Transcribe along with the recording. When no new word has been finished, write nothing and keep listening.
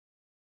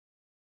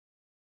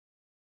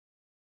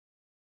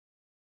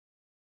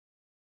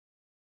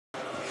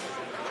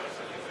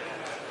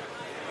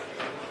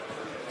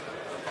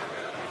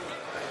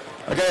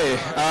Okay,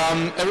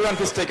 everyone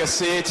please take a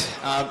seat.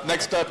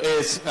 Next up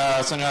is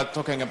Sanja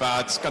talking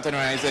about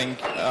containerizing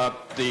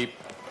the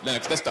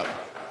Linux desktop.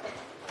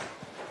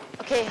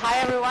 Okay, hi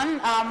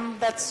everyone.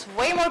 That's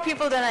way more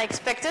people than I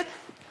expected.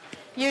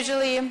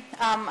 Usually,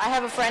 I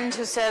have a friend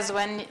who says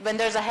when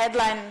there's a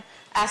headline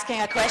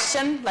asking a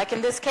question, like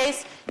in this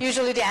case,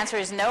 usually the answer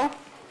is no.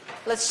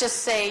 Let's just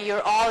say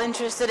you're all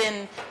interested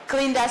in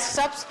clean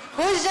desktops.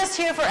 Who is just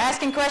here for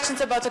asking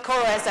questions about the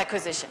CoreOS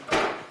acquisition?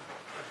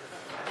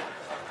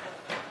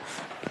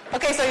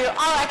 Okay, so you're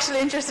all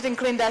actually interested in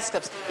clean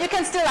desktops. You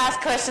can still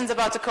ask questions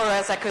about the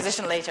CoreOS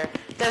acquisition later.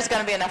 There's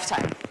going to be enough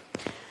time.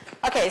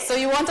 Okay, so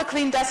you want a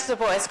clean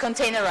desktop OS,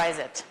 containerize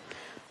it.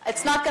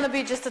 It's not going to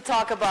be just a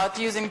talk about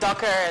using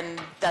Docker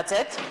and that's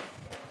it.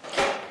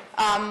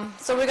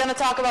 So we're going to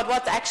talk about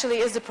what actually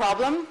is the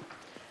problem.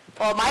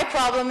 Well, my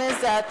problem is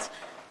that,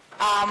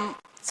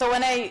 so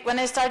when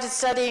I started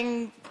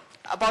studying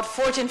about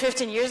 14,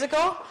 15 years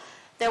ago,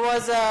 there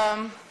was,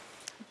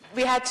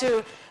 we had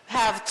to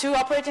have two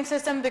operating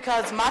systems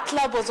because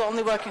MATLAB was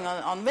only working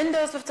on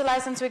Windows with the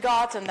license we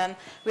got, and then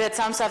we had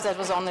some stuff that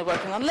was only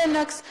working on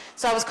Linux.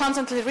 So I was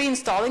constantly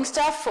reinstalling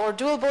stuff or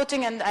dual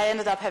booting, and I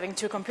ended up having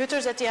two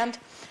computers at the end,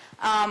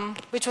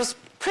 which was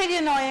pretty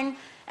annoying.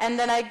 And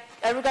then I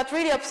got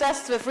really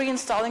obsessed with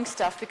reinstalling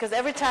stuff because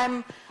every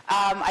time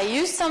I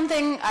used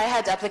something, I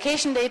had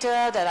application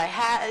data that I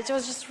had. It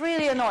was just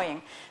really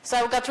annoying. So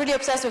I got really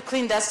obsessed with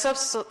clean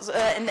desktops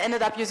and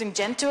ended up using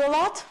Gentoo a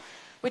lot,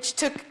 which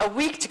took a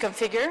week to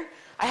configure.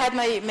 I had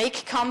my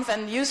make conf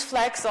and use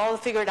flags all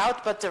figured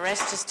out, but the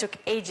rest just took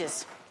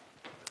ages.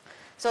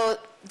 So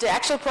the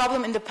actual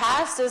problem in the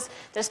past is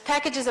there's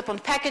packages upon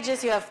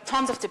packages, you have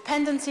tons of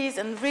dependencies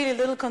and really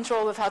little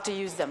control of how to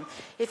use them.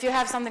 If you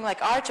have something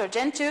like Arch or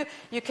Gentoo,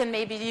 you can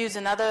maybe use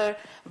another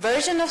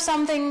version of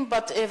something,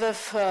 but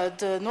if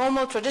the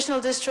normal traditional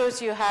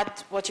distros, you had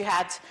what you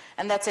had,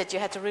 and that's it. You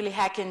had to really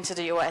hack into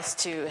the OS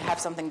to have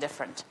something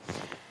different.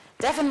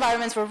 Dev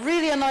environments were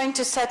really annoying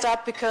to set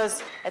up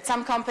because at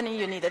some company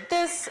you needed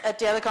this, at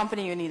the other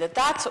company you needed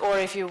that, or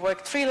if you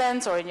worked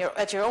freelance or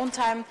at your own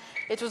time,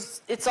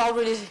 it's all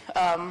really,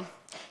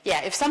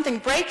 yeah, if something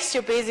breaks,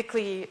 you're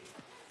basically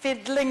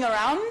fiddling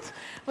around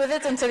with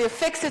it until you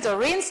fix it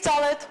or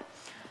reinstall it.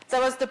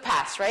 That was the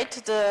past, right?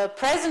 The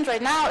present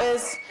right now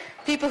is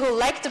people who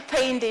like the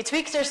pain, they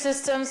tweak their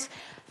systems.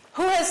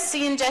 Who has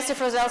seen Jesse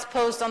Frozel's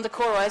post on the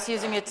CoreOS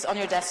using it on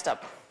your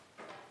desktop?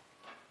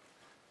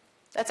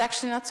 That's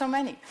actually not so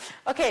many.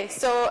 Okay,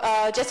 so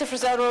Jesse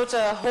Frozel wrote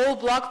a whole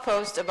blog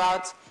post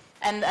about,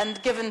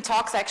 and given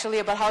talks actually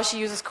about how she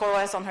uses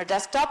CoreOS on her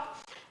desktop.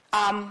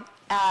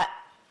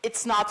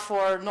 It's not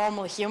for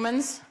normal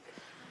humans,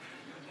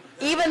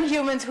 even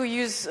humans who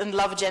use and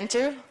love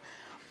Gentoo,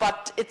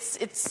 but it's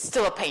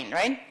still a pain,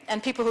 right?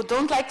 And people who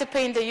don't like the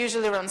pain, they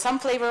usually run some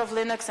flavor of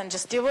Linux and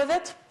just deal with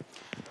it.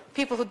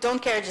 People who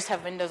don't care just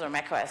have Windows or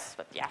macOS,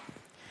 but yeah.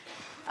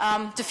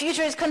 The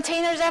future is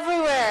containers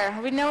everywhere.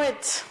 We know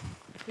it.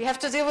 We have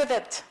to deal with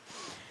it.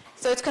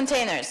 So it's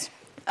containers.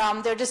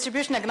 They're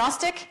distribution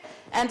agnostic,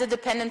 and the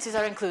dependencies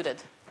are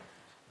included.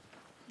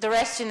 The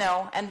rest you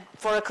know, and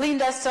for a clean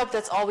desktop,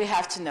 that's all we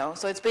have to know.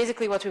 So it's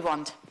basically what we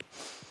want.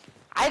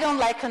 I don't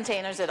like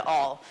containers at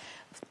all.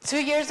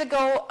 2 years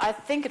ago, I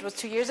think it was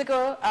 2 years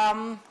ago,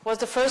 was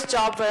the first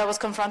job where I was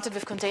confronted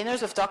with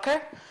containers, with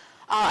Docker.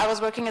 I was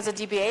working as a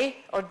DBA,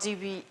 or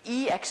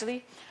DBE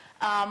actually,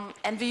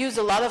 and we used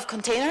a lot of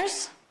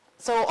containers.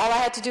 So all I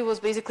had to do was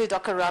basically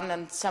Docker run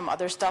and some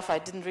other stuff. I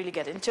didn't really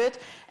get into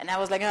it. And I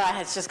was like, oh,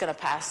 it's just going to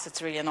pass.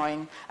 It's really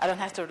annoying. I don't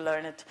have to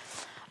learn it.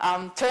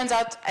 Turns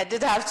out I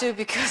did have to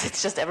because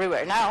it's just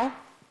everywhere now.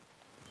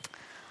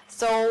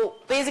 So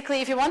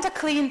basically, if you want a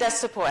clean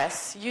desktop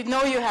OS, you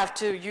know you have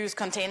to use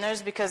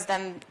containers because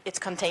then it's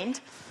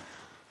contained.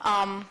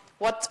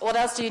 What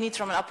else do you need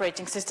from an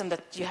operating system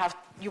that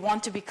you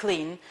want to be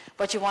clean,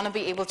 but you want to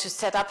be able to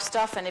set up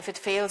stuff, and if it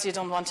fails, you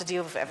don't want to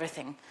deal with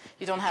everything.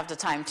 You don't have the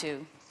time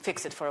to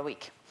fix it for a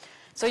week.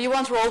 So you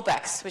want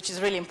rollbacks, which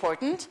is really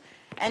important,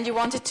 and you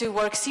want it to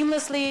work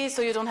seamlessly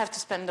so you don't have to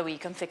spend a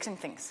week on fixing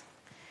things.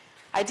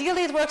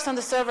 Ideally, it works on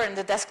the server and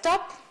the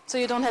desktop, so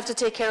you don't have to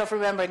take care of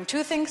remembering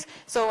two things.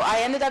 So I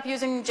ended up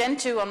using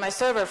Gentoo on my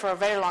server for a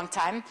very long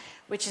time,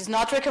 which is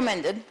not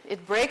recommended.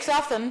 It breaks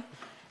often,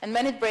 and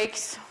when it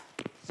breaks,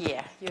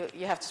 yeah,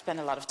 you have to spend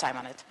a lot of time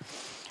on it.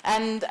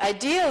 And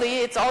ideally,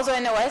 it's also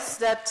an OS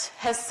that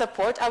has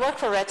support. I work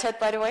for Red Hat,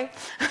 by the way.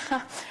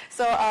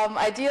 So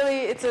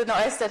ideally, it's an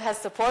OS that has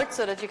support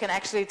so that you can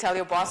actually tell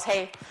your boss,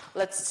 hey,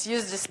 let's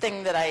use this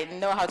thing that I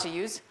know how to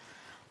use.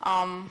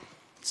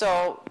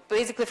 So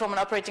basically, from an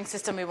operating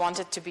system, we want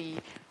it to be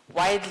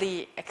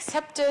widely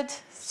accepted,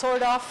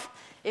 sort of,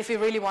 if we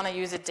really want to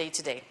use it day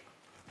to day.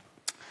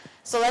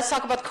 So let's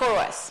talk about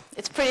CoreOS.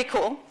 It's pretty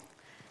cool.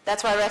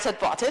 That's why Red Hat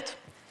bought it.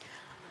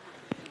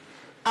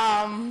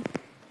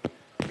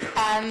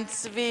 And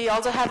we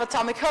also have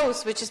Atomic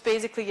Host, which is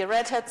basically a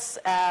Red Hat's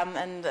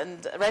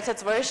and Red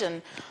Hat's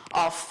version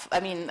of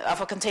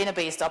a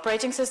container-based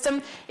operating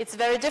system. It's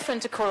very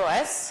different to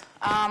CoreOS.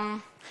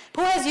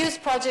 Who has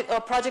used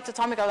Project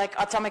Atomic or like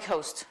Atomic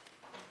Host?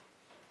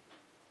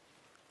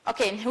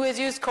 Okay, and who has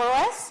used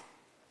CoreOS?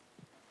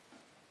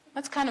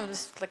 That's kind of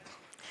this, like,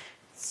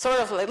 sort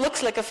of, it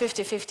looks like a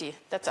 50-50.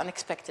 That's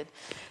unexpected.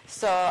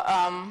 So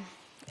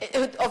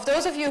of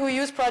those of you who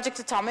use Project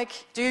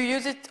Atomic, do you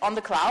use it on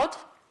the cloud?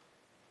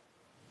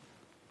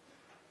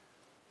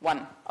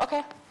 One.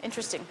 Okay,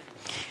 interesting.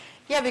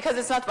 Yeah, because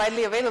it's not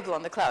widely available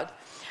on the cloud.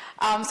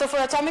 So for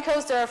Atomic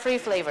Host, there are 3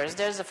 flavors.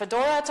 There's a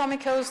Fedora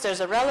Atomic Host,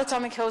 there's a RHEL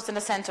Atomic Host, and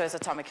a CentOS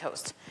Atomic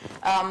Host.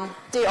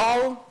 They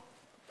all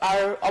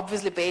are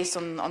obviously based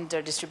on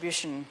their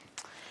distribution.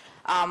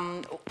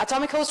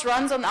 Atomic Host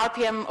runs on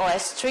RPM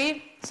OS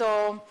tree.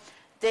 So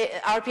the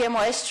RPM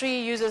OS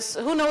tree uses,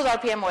 who knows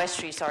RPM OS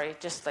tree? Sorry,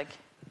 just like,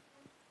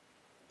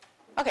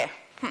 okay.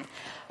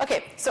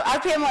 Okay, so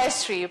RPM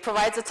OS tree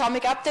provides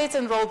atomic updates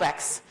and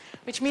rollbacks,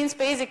 which means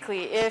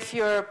basically if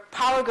your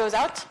power goes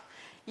out,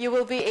 you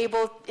will be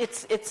able,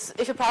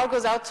 if your power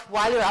goes out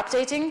while you're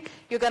updating,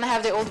 you're going to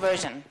have the old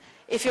version.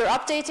 If you're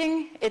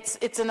updating,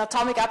 it's an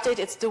atomic update.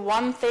 It's the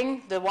one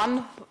thing, the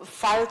one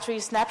file tree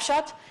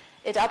snapshot.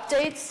 It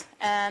updates,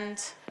 and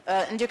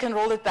you can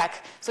roll it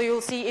back. So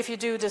you'll see if you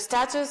do the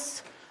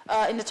status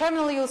in the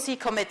terminal, you'll see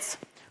commits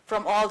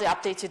from all the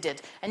updates you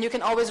did. And you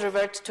can always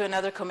revert to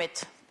another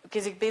commit.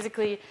 Because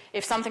basically,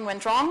 if something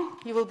went wrong,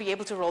 you will be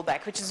able to roll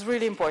back, which is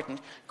really important.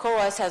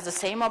 CoreOS has the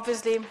same,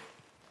 obviously.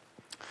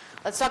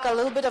 Let's talk a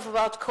little bit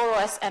about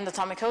CoreOS and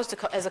Atomic Host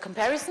as a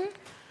comparison.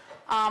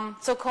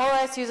 So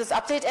CoreOS uses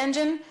update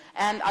engine,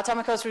 and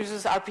Atomic Host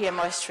uses RPM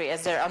OS tree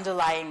as their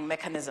underlying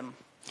mechanism.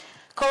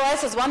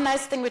 CoreOS has one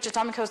nice thing which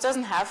Atomic Host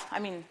doesn't have. I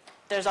mean,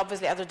 there's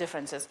obviously other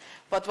differences.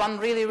 But one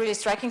really, really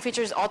striking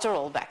feature is auto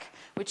rollback,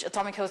 which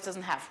Atomic Host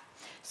doesn't have.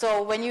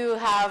 So when you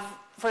have,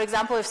 for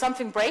example, if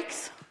something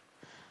breaks,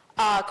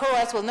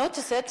 CoreOS will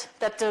notice it,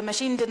 that the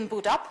machine didn't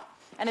boot up,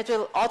 and it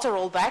will auto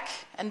roll back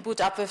and boot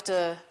up with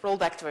the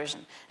rollback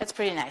version. That's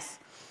pretty nice.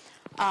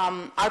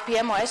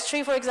 RPM OS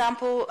tree, for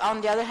example, on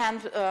the other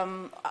hand,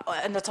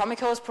 and Atomic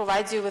Host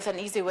provides you with an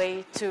easy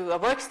way to a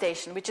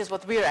workstation, which is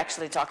what we're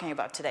actually talking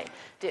about today,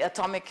 the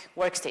Atomic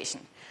Workstation.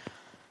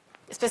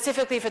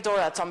 Specifically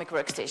Fedora Atomic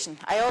Workstation.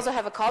 I also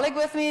have a colleague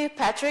with me,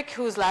 Patrick,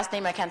 whose last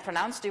name I can't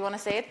pronounce. Do you want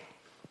to say it?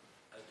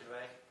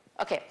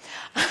 Okay.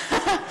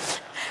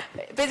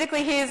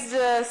 Basically, he's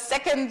the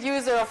second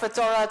user of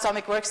Fedora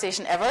Atomic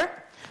Workstation ever.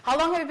 How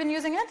long have you been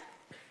using it?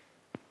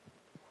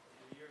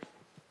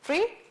 3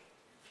 years. 3?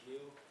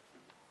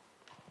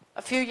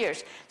 A few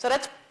years. So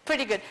that's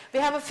pretty good. We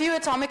have a few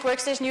Atomic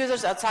Workstation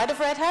users outside of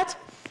Red Hat,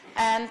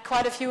 and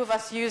quite a few of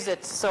us use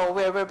it. So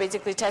we're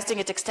basically testing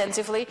it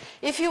extensively.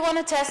 If you want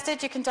to test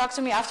it, you can talk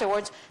to me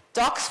afterwards.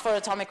 Docs for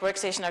Atomic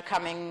Workstation are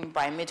coming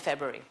by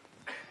mid-February.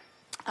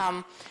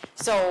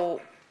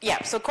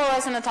 Yeah, so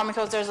CoreOS and Atomic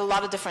Host, there's a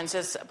lot of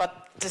differences,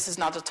 but this is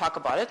not to talk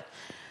about it.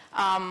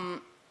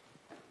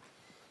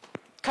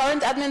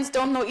 Current admins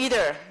don't know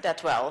either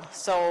that well,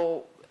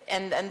 so,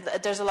 and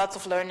there's a lot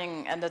of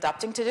learning and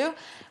adapting to do,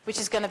 which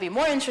is going to be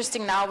more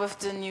interesting now with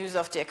the news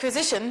of the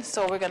acquisition,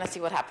 so we're going to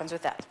see what happens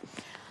with that.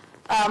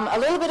 A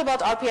little bit about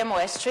RPM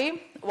OS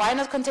tree. Why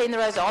not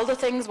containerize all the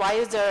things? Why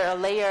is there a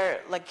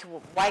layer, like,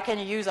 why can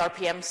you use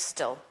RPMs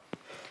still?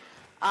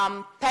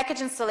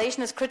 Package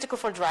installation is critical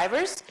for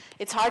drivers.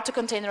 It's hard to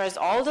containerize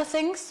all the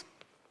things.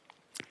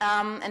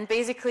 And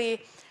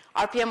basically,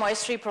 RPM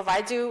OS tree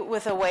provides you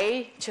with a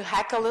way to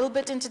hack a little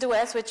bit into the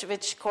OS, which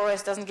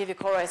CoreOS doesn't give you.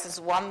 CoreOS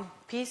is one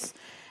piece,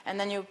 and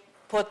then you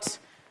put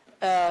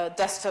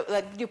desktop,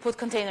 like you put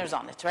containers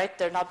on it, right?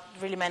 They're not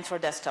really meant for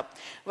desktop.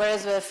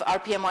 Whereas with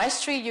RPM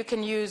OS tree, you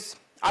can use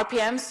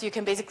RPMs. You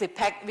can basically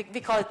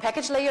we call it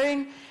package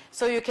layering.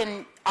 So you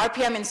can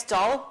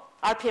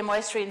RPM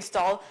OS tree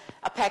install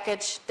a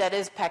package that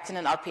is packed in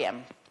an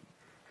RPM.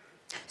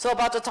 So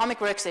about Atomic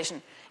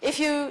Workstation. If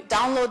you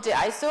download the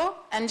ISO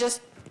and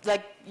just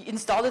like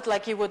install it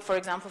like you would, for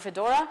example,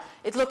 Fedora,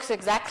 it looks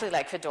exactly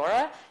like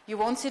Fedora. You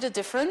won't see the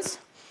difference.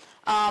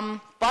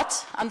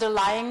 But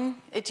underlying,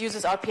 it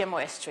uses RPM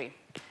OS tree.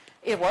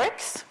 It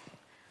works,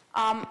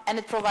 and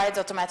it provides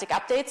automatic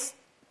updates.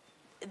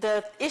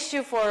 The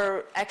issue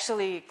for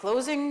actually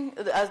closing,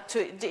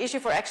 the issue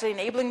for actually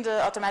enabling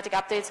the automatic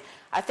updates,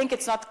 I think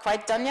it's not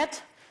quite done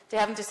yet. They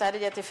haven't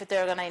decided yet if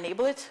they're going to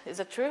enable it. Is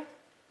that true?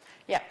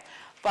 Yeah,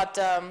 but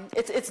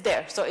it's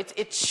there, so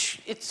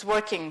it's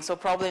working. So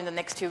probably in the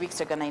next few weeks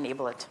they're going to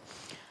enable it.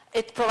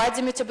 It provides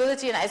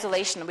immutability and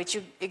isolation, which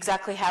you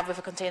exactly have with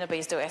a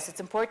container-based OS. It's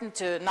important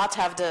to not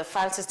have the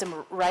file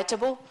system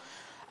writable.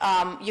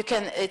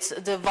 It's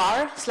the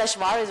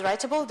var/var is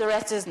writable, the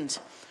rest isn't.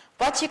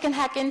 But you can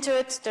hack into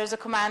it. There's a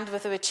command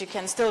with which you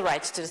can still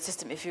write to the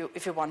system if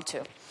you want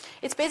to.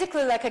 It's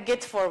basically like a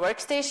Git for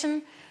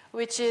workstation,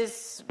 which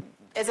is,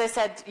 as I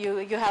said,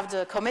 you have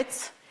the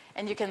commits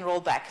and you can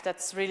roll back.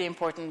 That's really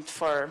important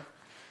for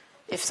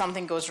if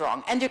something goes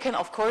wrong. And you can,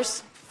 of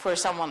course, for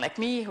someone like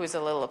me who is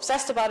a little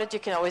obsessed about it, you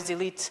can always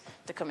delete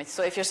the commits.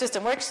 So if your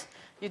system works,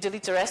 you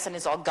delete the rest and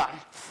it's all gone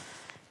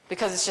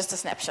because it's just a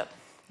snapshot,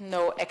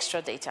 no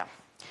extra data.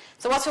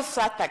 So what's with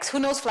Flatpaks? Who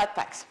knows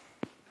Flatpaks?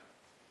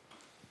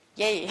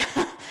 Yay.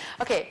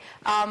 Okay,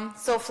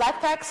 so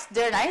Flatpaks,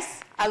 they're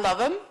nice. I love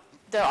them.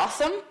 They're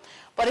awesome.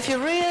 But if you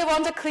really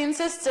want a clean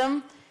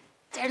system,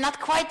 they're not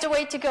quite the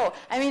way to go.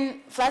 I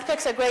mean,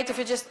 Flatpaks are great if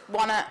you just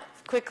want to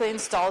quickly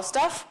install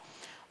stuff.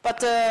 But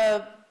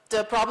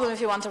the problem if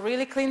you want a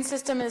really clean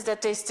system is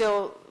that they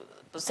still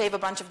save a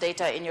bunch of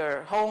data in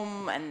your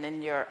home and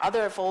in your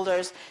other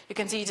folders. You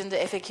can see it in the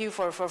FAQ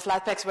for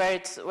Flatpaks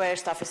where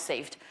stuff is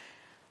saved.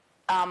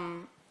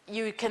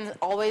 You can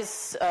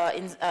always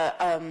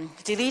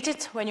delete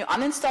it when you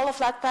uninstall a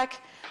Flatpak,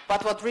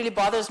 but what really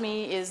bothers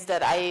me is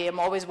that I am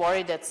always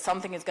worried that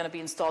something is going to be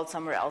installed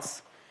somewhere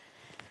else.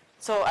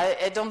 So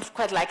I don't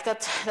quite like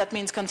that. That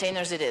means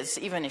containers it is,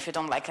 even if you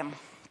don't like them.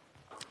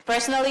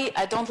 Personally,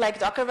 I don't like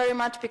Docker very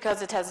much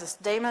because it has this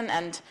daemon,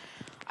 and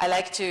I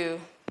like to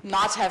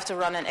not have to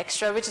run an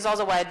extra, which is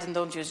also why I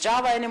don't use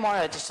Java anymore.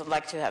 I just don't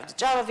like to have the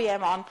Java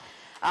VM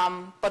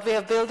on. But we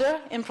have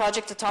Builder in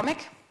Project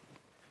Atomic.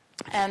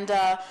 And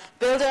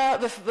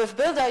with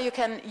Builder, you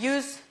can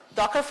use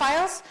Docker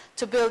files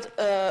to build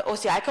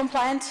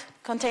OCI-compliant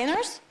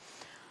containers.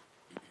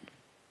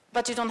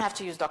 But you don't have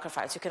to use Docker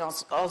files. You can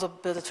also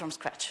build it from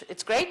scratch.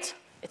 It's great.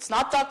 It's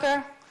not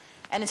Docker.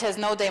 And it has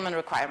no daemon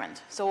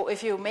requirement. So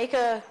if you make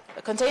a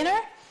container,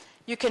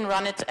 you can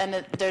run it,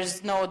 and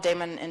there's no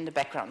daemon in the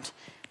background.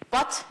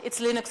 But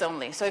it's Linux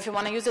only. So if you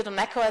want to use it on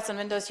macOS and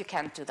Windows, you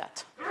can't do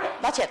that.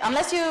 Not yet.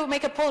 Unless you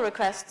make a pull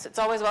request, it's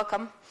always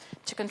welcome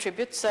to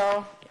contribute.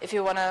 So if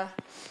you want to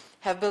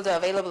have Builder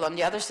available on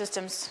the other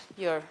systems,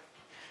 you're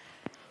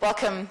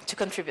welcome to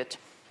contribute.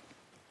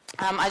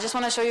 I just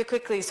want to show you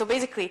quickly. So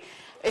basically,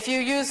 if you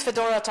use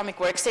Fedora Atomic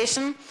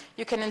Workstation,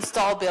 you can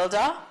install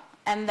Builder,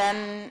 and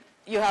then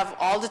you have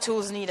all the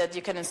tools needed.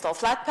 You can install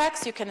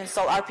Flatpaks, you can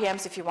install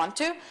RPMs if you want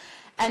to,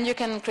 and you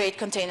can create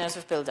containers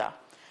with Builder.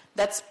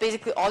 That's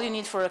basically all you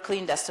need for a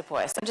clean desktop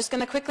OS. I'm just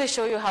going to quickly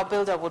show you how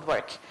Builder would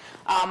work.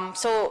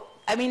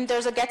 I mean,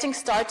 there's a getting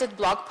started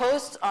blog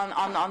post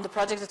on the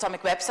Project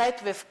Atomic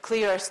website with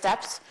clearer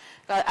steps.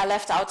 I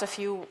left out a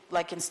few,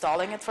 like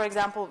installing it, for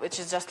example, which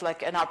is just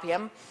like an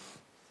RPM.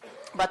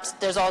 But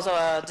there's also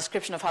a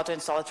description of how to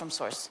install it from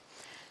source.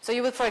 So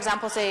you would, for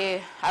example,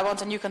 say, I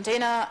want a new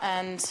container,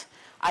 and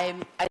I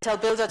tell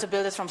Builder to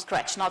build it from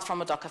scratch, not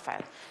from a Docker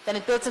file. Then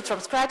it builds it from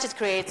scratch. It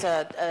creates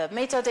a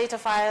metadata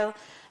file.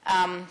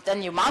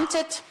 Then you mount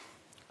it,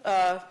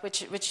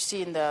 which you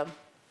see in the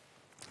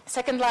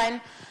second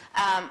line.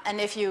 And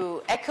if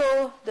you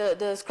echo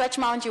the scratch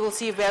mount, you will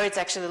see where it's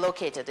actually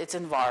located. It's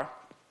in var.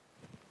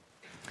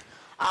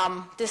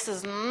 This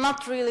is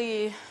not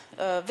really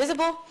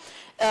visible.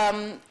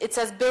 It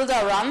says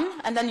Builder run,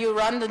 and then you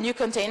run the new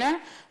container.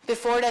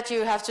 Before that,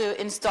 you have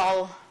to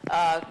install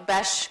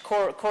bash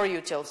core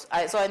utils.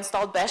 So I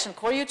installed bash and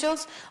core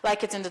utils,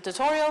 like it's in the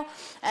tutorial,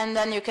 and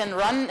then you can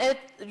run it.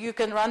 You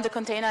can run the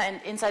container, and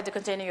inside the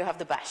container you have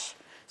the bash.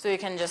 So you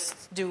can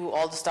just do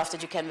all the stuff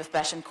that you can with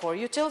bash and core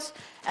utils,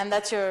 and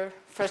that's your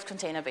first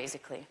container,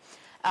 basically.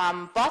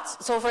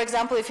 So for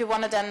example, if you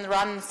want to then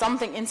run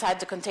something inside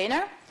the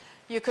container,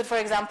 you could, for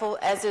example,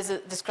 as is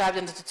described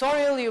in the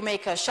tutorial, you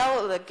make a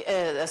shell,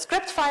 a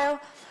script file,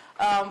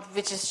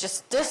 which is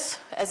just this,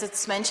 as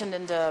it's mentioned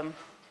in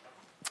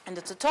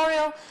the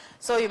tutorial.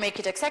 So you make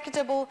it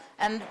executable,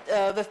 and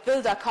with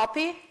Builder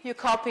copy, you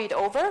copy it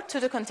over to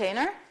the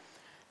container.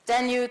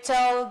 Then you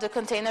tell the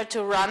container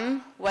to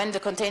run when the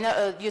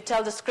container, you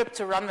tell the script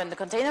to run when the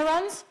container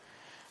runs,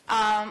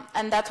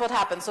 and that's what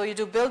happens. So you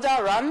do Builder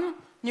run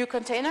new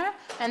container,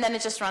 and then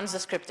it just runs the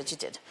script that you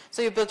did.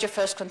 So you built your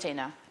first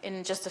container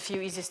in just a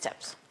few easy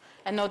steps,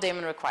 and no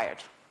daemon required.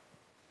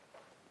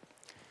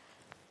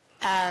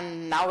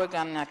 And now we're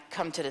going to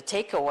come to the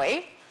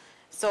takeaway.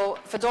 So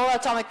Fedora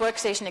Atomic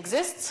Workstation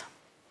exists.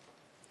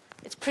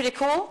 It's pretty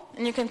cool,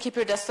 and you can keep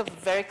your desktop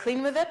very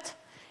clean with it.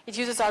 It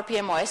uses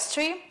RPM OS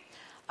tree.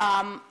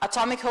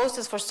 Atomic Host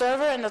is for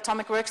server, and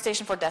Atomic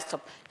Workstation for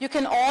desktop. You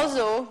can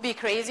also be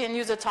crazy and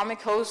use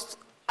Atomic Host.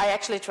 I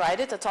actually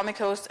tried it, Atomic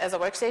Host as a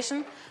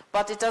workstation,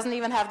 but it doesn't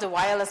even have the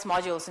wireless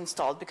modules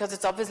installed because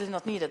it's obviously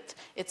not needed.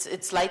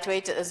 It's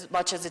lightweight as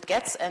much as it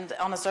gets, and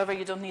on a server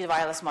you don't need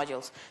wireless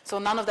modules. So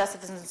none of that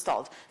is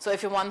installed. So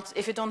if you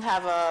don't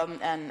have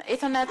an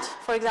Ethernet,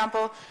 for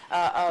example,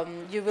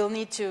 you will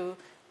need to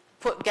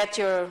get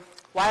your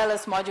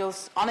wireless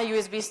modules on a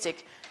USB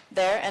stick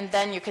there, and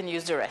then you can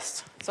use the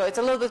rest. So it's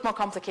a little bit more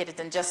complicated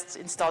than just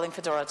installing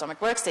Fedora Atomic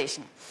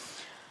Workstation.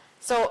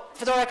 So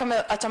Fedora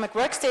Atomic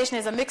Workstation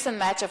is a mix and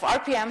match of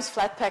RPMs,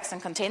 Flatpaks,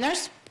 and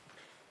containers.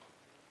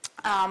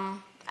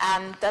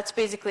 And that's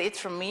basically it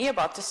from me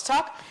about this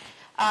talk.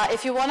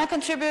 If you want to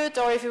contribute,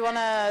 or if you want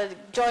to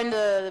join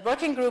the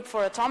working group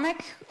for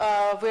Atomic,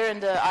 we're in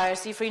the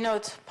IRC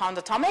Freenode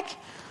 #Atomic.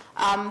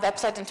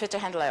 Website and Twitter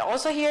handle are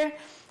also here.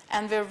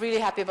 And we're really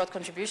happy about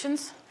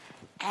contributions.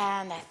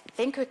 And I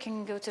think we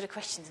can go to the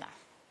questions now.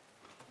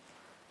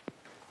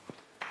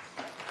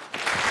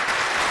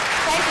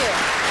 Thank you.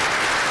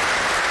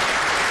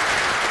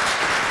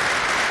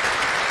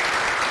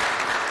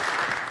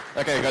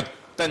 Okay, we got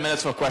 10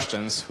 minutes for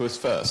questions. Who's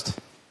first?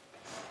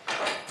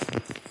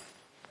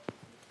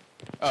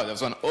 Oh,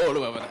 there's one all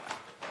over there.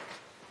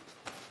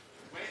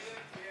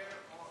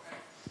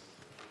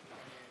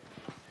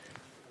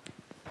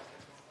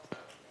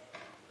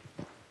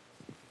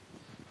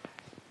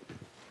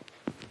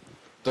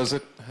 Does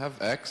it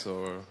have X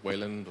or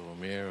Wayland or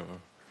Mir? Or?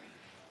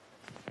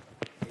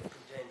 It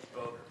contains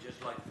both, just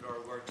like for our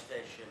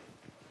workstation.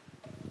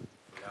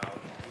 Now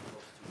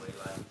equals to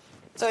Wayland.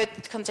 So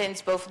it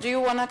contains both. Do you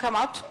want to come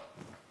out?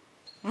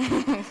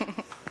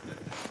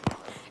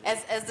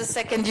 as the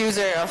second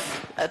user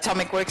of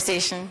Atomic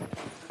Workstation.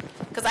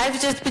 Because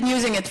I've just been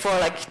using it for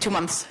like 2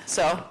 months,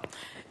 so.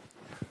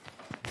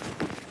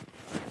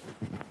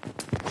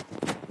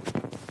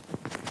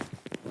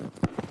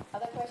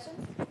 Other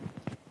questions?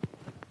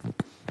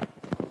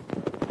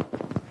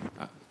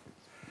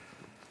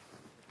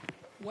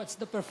 What's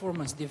the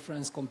performance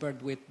difference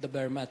compared with the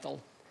bare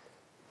metal?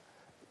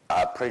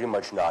 Pretty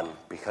much none,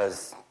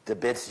 because the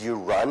bits you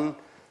run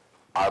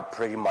are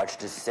pretty much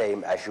the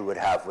same as you would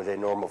have with a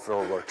normal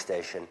Furl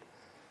workstation.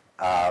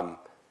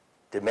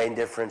 The main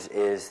difference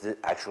is the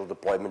actual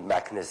deployment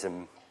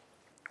mechanism,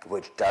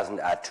 which doesn't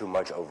add too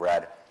much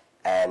overhead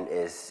and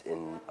is,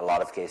 in a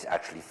lot of cases,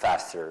 actually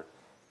faster.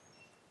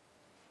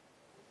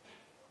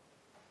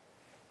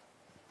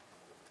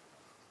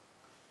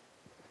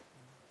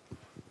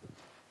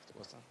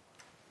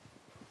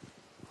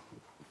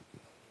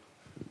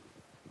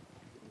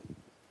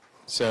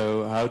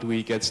 So how do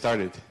we get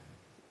started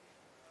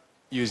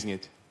using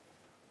it?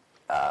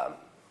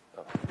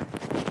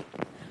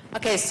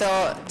 Okay,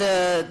 so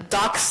the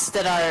docs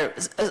that are,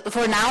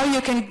 for now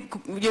you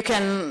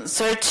can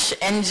search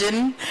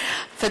engine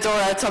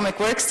Fedora Atomic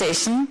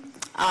Workstation,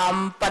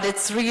 but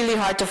it's really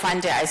hard to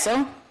find the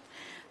ISO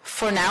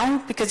for now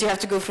because you have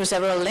to go through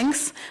several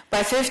links.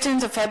 By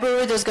 15th of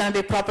February there's going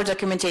to be proper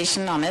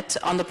documentation on it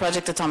on the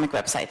Project Atomic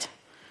website.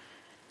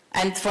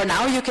 And for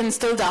now you can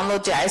still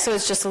download the ISO,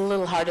 it's just a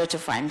little harder to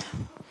find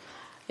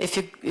if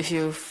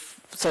you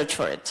search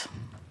for it.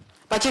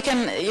 But you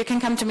can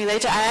come to me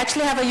later. I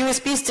actually have a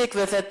USB stick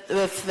with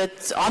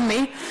it on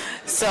me,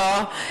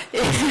 so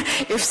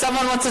if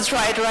someone wants to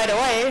try it right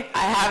away,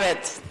 I have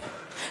it.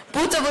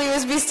 Bootable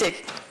USB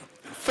stick.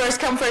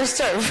 First come, first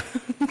serve.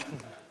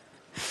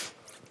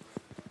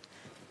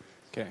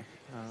 Okay.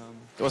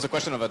 There was a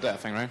question about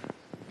that thing, right?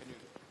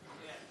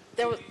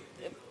 There was,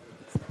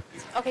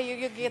 okay, you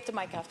get the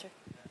mic after. Do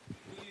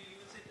you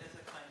use it as a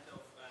kind of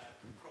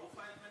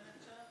profile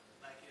manager,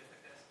 like you have a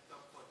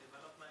desktop for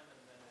development and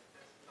then a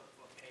desktop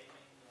for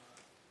gaming?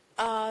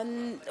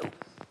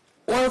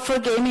 Well, for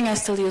gaming, I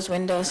still use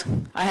Windows.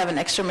 I have an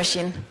extra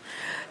machine.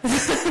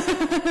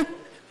 I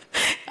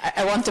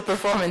want the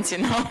performance, you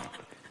know.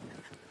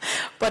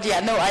 But yeah,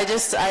 no, I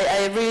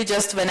really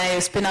just, when I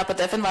spin up a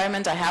dev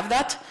environment, I have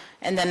that,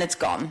 and then it's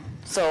gone.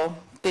 So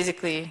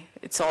basically,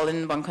 it's all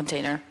in one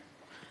container.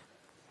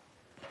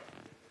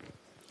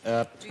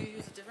 Do you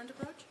use a different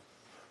approach?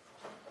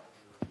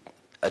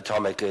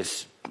 Atomic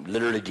is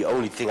literally the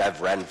only thing I've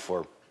ran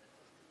for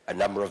a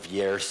number of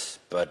years,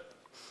 but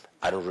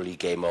I don't really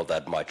game all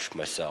that much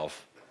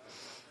myself.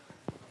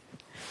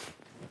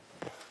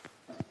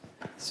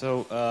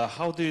 So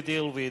how do you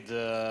deal with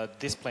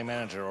display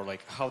manager, or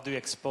like how do you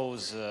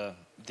expose the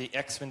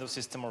X window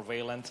system or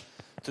Wayland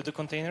to the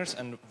containers,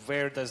 and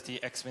where does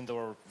the X window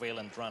or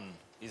Wayland run?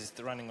 Is it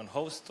running on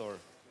host or?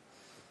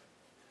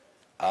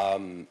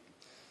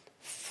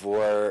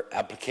 For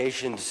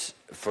applications,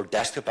 for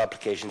desktop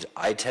applications,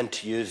 I tend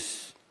to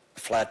use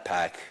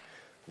Flatpak,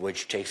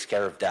 which takes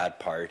care of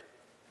that part.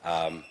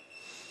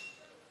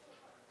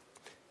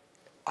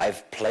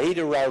 I've played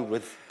around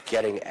with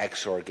getting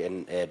Xorg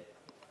in it,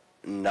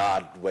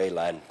 not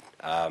Wayland.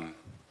 I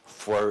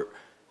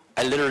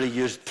literally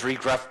used two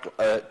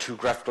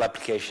graphical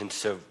applications,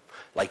 so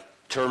like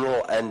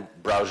terminal and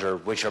browser,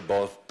 which are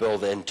both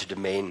built into the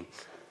main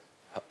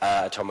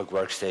Atomic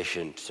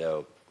Workstation.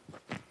 So.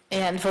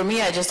 And for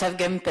me, I just have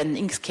GIMP and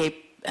Inkscape,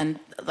 and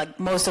like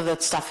most of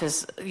that stuff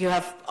is, you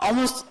have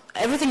almost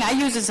everything I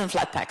use is in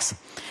Flatpaks.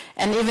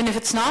 And even if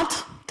it's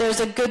not,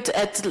 there's a good,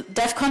 at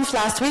DevConf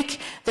last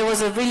week, there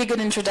was a really good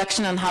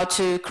introduction on how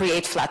to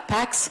create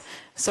Flatpaks.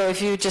 So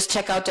if you just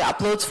check out the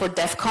uploads for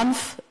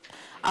DevConf,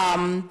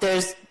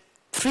 there's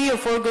 3 or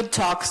 4 good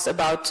talks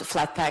about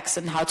Flatpaks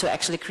and how to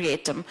actually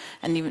create them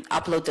and even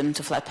upload them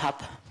to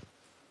FlatHub.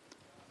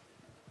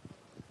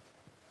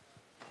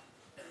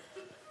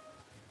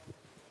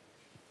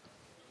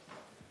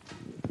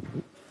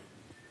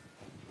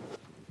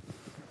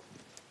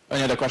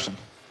 Any other question?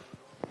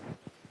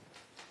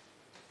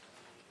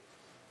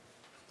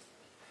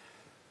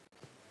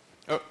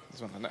 Oh, this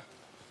one there.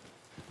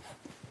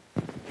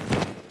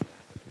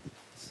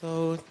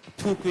 So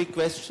 2 quick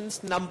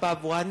questions. Number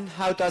 1,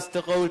 how does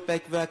the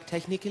rollback work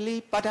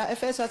technically?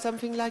 ButterFS or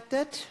something like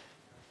that?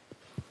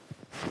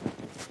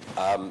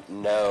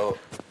 No.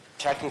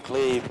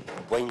 Technically,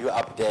 when you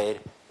update,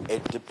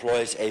 it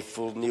deploys a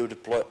full new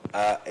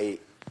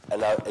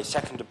a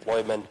second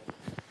deployment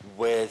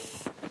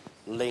with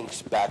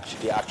links back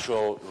to the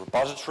actual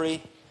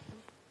repository.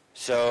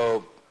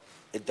 So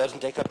it doesn't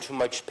take up too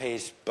much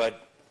space,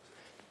 but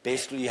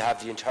basically you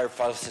have the entire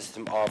file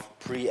system of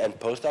pre and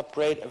post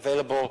upgrade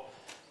available,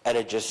 and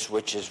it just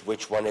switches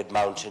which one it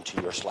mounts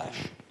into your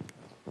slash.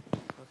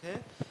 Okay.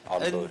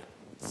 On boot.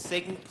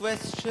 Second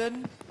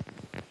question,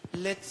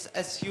 Let's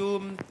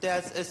assume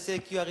there's a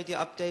security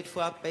update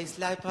for a base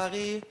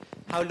library.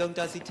 How long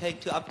does it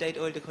take to update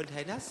all the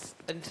containers?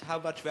 And how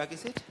much work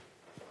is it?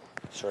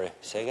 Sorry,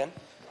 say again?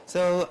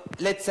 So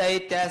let's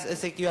say there's a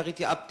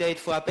security update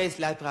for a base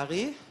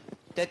library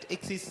that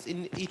exists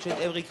in each and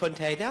every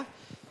container.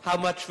 How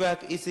much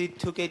work is it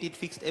to get it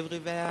fixed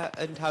everywhere,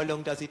 and how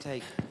long does it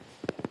take?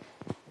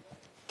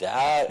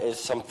 That is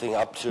something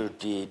up to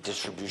the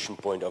distribution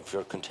point of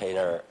your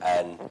container,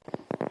 and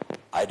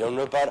I don't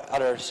know about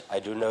others. I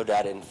do know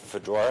that in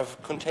Fedora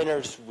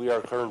containers, we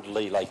are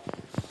currently like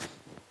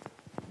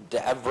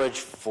the average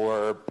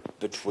for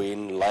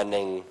between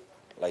landing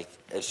like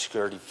a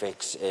security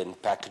fix in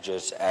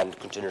packages and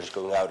containers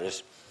going out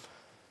is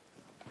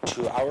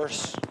 2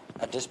 hours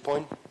at this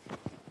point.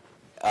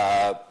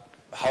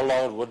 How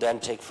long it would then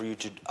take for you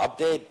to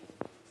update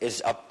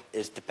is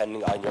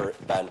depending on your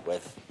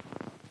bandwidth.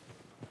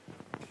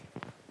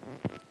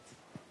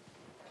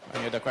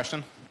 Any other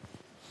question?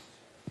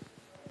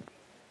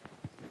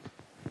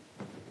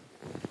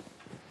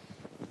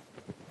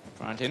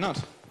 Apparently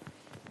not.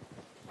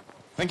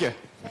 Thank you.